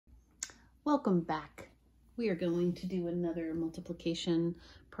Welcome back. We are going to do another multiplication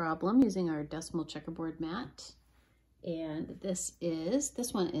problem using our decimal checkerboard mat. And this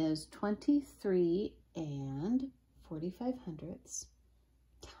one is 23 and 45/100ths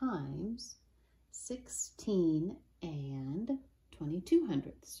times 16 and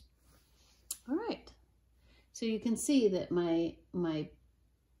 22/100ths. All right. So you can see that my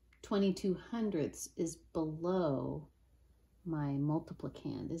 22/100ths is below my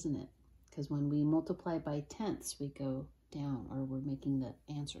multiplicand, isn't it? Because when we multiply by tenths, we go down, or we're making the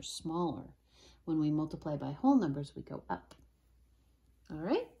answer smaller. When we multiply by whole numbers, we go up. All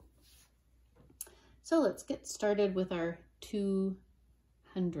right? So let's get started with our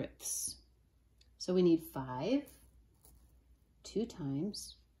 2/100ths. So we need 5, 2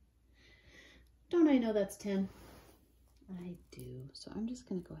 times. Don't I know that's 10? I do. So I'm just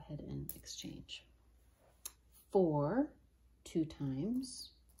going to go ahead and exchange. 4, 2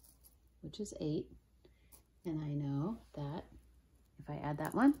 times, which is 8. And I know that if I add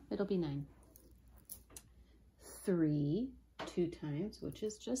that one, it'll be 9. 3, 2 times, which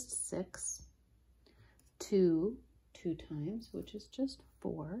is just 6. 2, 2 times, which is just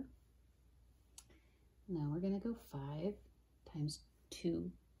 4. Now we're going to go 5 times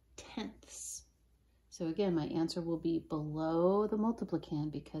 2/10ths. So again, my answer will be below the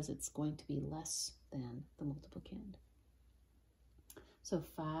multiplicand because it's going to be less than the multiplicand. So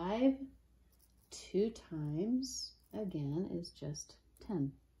 5, 2 times, again, is just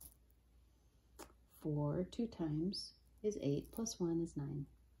 10. 4, 2 times is 8, plus 1 is 9.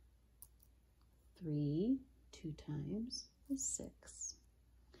 3, 2 times is 6.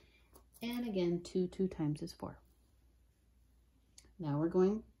 And again, 2 times is 4. Now we're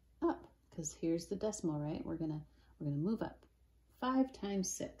going up, because here's the decimal, right? We're gonna move up. 5 times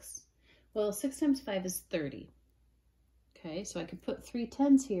 6. Well, 6 times 5 is 30. Okay, so I could put 3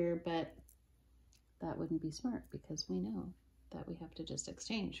 10s here, but that wouldn't be smart because we know that we have to just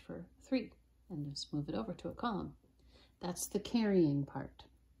exchange for 3 and just move it over to a column. That's the carrying part.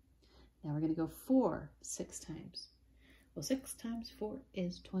 Now we're going to go 4 6 times. Well, 6 times 4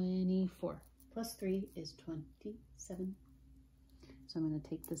 is 24. Plus 3 is 27. So I'm going to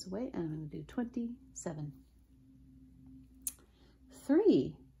take this away and I'm going to do 27.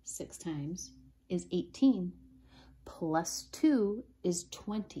 3 6 times is 18. Plus 2 is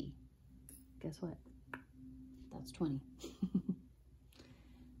 20. Guess what? That's 20.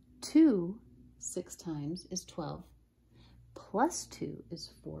 2 6 times is 12. Plus 2 is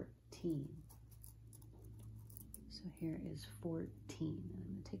 14. So here is 14. And I'm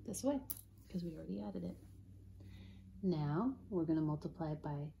going to take this away because we already added it. Now we're going to multiply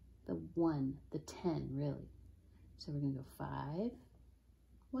by the 1, the 10, really. So we're going to go 5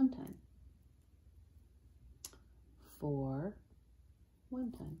 1 time. 4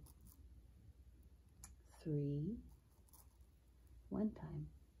 1 time. 3 1 time.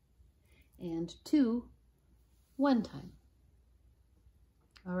 And 2 1 time.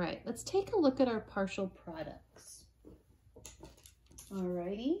 All right, let's take a look at our partial products. All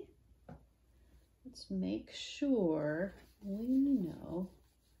righty. Let's make sure we know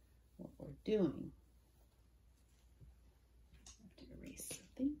what we're doing. I have to erase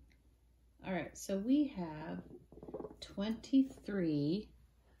something. All right, so we have 23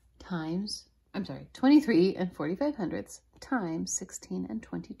 and 45/100ths times 16 and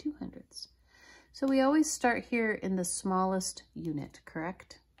 22/100ths. So we always start here in the smallest unit,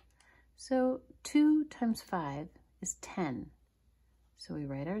 correct? So 2 times 5 is 10. So we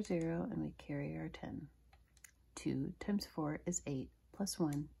write our 0 and we carry our 10. 2 times 4 is 8, plus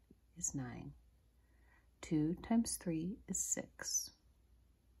 1 is 9. 2 times 3 is 6.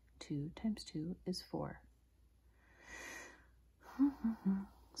 2 times 2 is 4.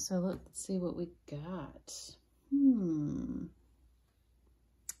 So let's see what we got.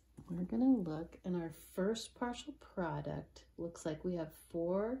 We're going to look, and our first partial product looks like we have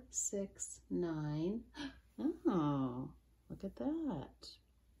 4, 6, 9. Oh, look at that.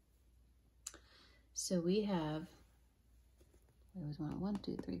 So we have, I always want 1,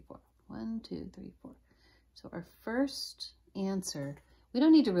 2, 3, 4. 1, 2, 3, 4. So our first answer, we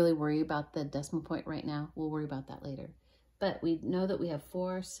don't need to really worry about the decimal point right now. We'll worry about that later. But we know that we have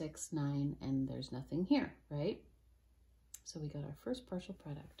 4, 6, 9, and there's nothing here, right? So we got our first partial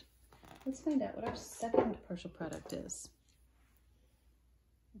product. Let's find out what our second partial product is.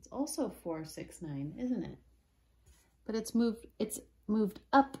 It's also 4, 6, 9, isn't it? But it's moved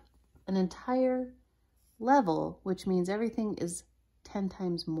up an entire level, which means everything is 10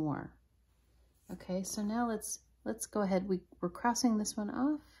 times more. Okay, so now let's go ahead. We're crossing this one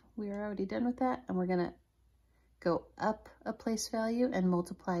off. We are already done with that, and we're gonna go up a place value and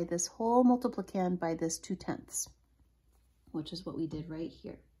multiply this whole multiplicand by this 2/10, which is what we did right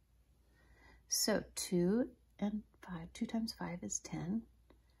here. So 2 and 5, 2 times 5 is 10.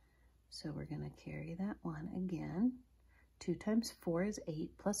 So we're going to carry that 1 again. 2 times 4 is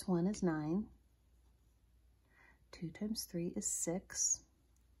 8, plus 1 is 9. 2 times 3 is 6.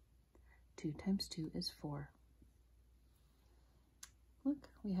 2 times 2 is 4. Look,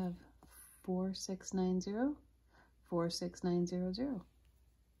 we have 4690, 46900.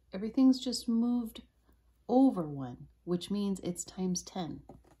 Everything's just moved over 1, which means it's times 10.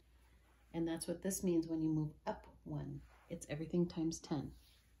 And that's what this means when you move up 1. It's everything times 10.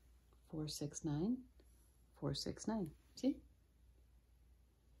 469, 469. See?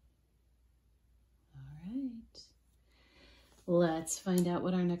 All right. Let's find out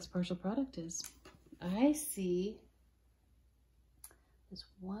what our next partial product is. I see is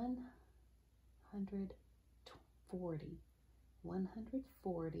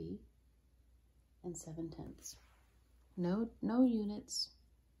 140 and 7/10. No units,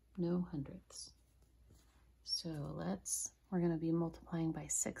 no hundredths. So we're going to be multiplying by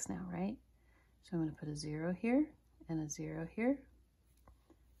 6 now, right? So I'm going to put a 0 here and a 0 here,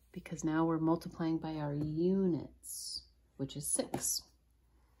 because now we're multiplying by our units, which is 6.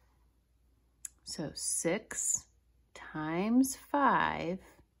 So 6 times 5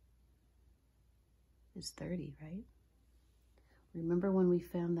 is 30, right? Remember when we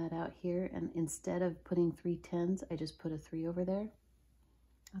found that out here, and instead of putting 3 10s, I just put a 3 over there?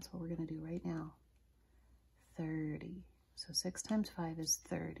 That's what we're going to do right now. 30. So 6 times 5 is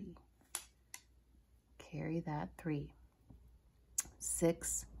 30. Carry that 3.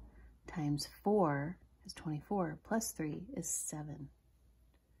 6 times 4 is 24, plus 3 is 7.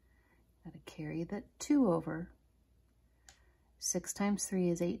 Got to carry that 2 over. 6 times 3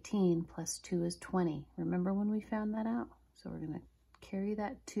 is 18, plus 2 is 20. Remember when we found that out? So we're going to carry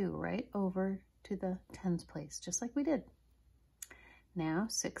that 2 right over to the tens place, just like we did. Now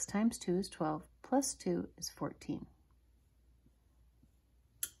 6 times 2 is 12, plus 2 is 14.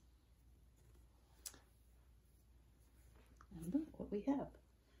 And look what we have.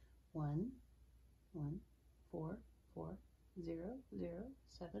 1, 1, 4, 4, 0, 0,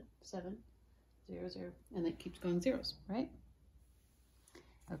 7, 7, 0, 0, and it keeps going zeros, right?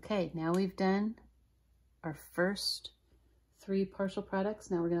 Okay, now we've done our first 3 partial products.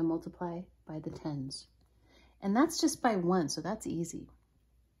 Now we're going to multiply by the tens. And that's just by 1, so that's easy.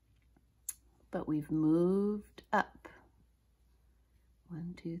 But we've moved up.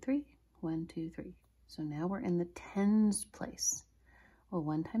 1, 2, 3, 1, 2, 3. So now we're in the tens place. Well,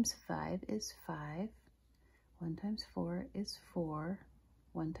 1 times 5 is 5. 1 times 4 is 4.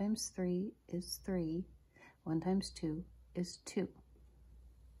 1 times 3 is 3. 1 times 2 is 2.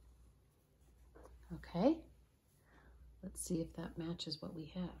 Okay, let's see if that matches what we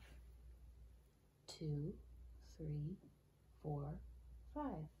have. 2, 3, 4,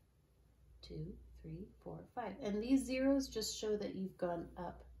 5. 2, 3, 4, 5. And these zeros just show that you've gone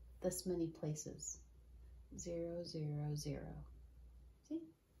up this many places. 0, 0, 0. See?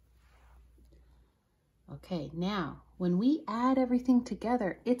 Okay, now when we add everything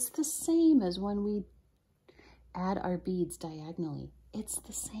together, it's the same as when we add our beads diagonally. It's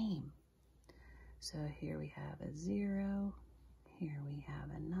the same. So here we have a 0, here we have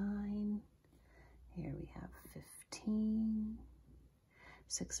a 9, here we have 15,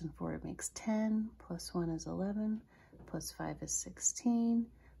 6 and 4 makes 10, plus 1 is 11, plus 5 is 16,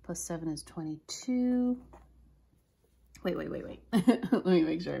 plus 7 is 22. Wait. Let me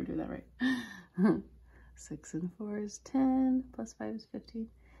make sure I'm doing that right. 6 and 4 is 10, plus 5 is 15,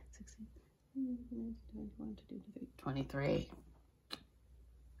 16, 23.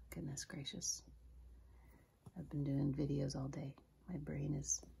 Goodness gracious. I've been doing videos all day. My brain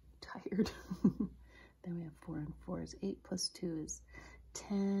is tired. Then we have 4 and 4 is 8, plus 2 is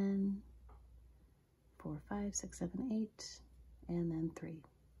 10, 4, 5, 6, 7, 8, and then 3.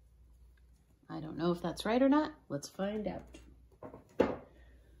 I don't know if that's right or not. Let's find out. All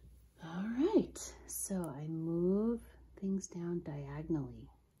right, so I move things down diagonally.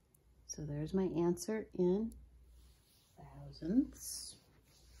 So there's my answer in thousandths.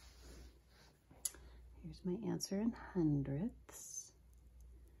 Here's my answer in hundredths.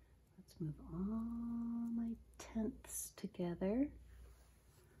 Let's move all my tenths together,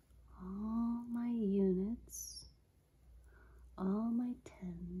 all my units, all my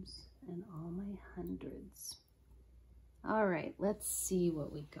tens, and all my hundreds. All right, let's see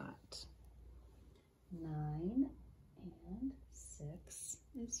what we got. 9 and 6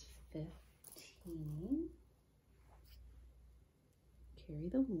 is 15. Carry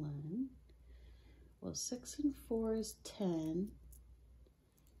the 1. Well, Well, 6 and 4 is 10.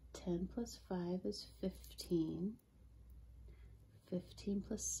 10 plus 5 is 15. 15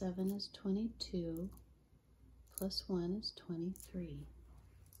 plus 7 is 22. Plus 1 is 23.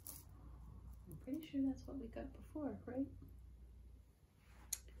 I'm pretty sure that's what we got before, right?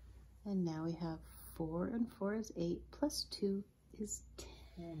 And now we have 4 and 4 is 8. Plus 2 is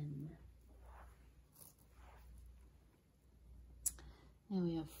 10. Now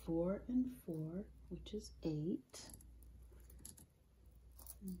we have 4 and 4, which is 8.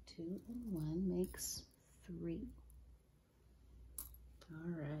 And 2 and 1 makes 3.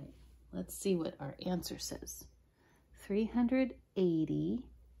 All right, let's see what our answer says. 380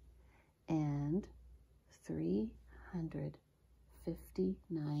 and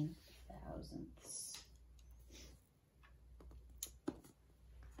 359 thousandths.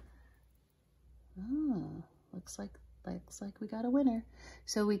 Oh, looks like we got a winner.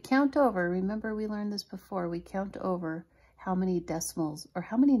 So we count over. Remember, we learned this before. We count over how many decimals or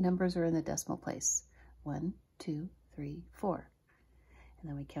how many numbers are in the decimal place. 1, 2, 3, 4. And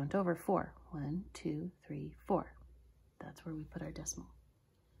then we count over 4. 1, 2, 3, 4. That's where we put our decimal.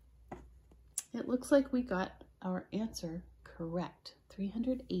 It looks like we got our answer correct.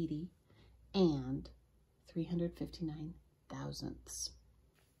 380 and 359 thousandths.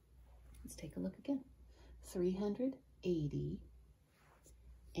 Let's take a look again. 380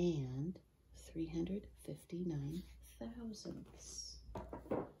 and 359 thousandths.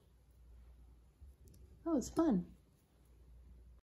 Oh, it's fun.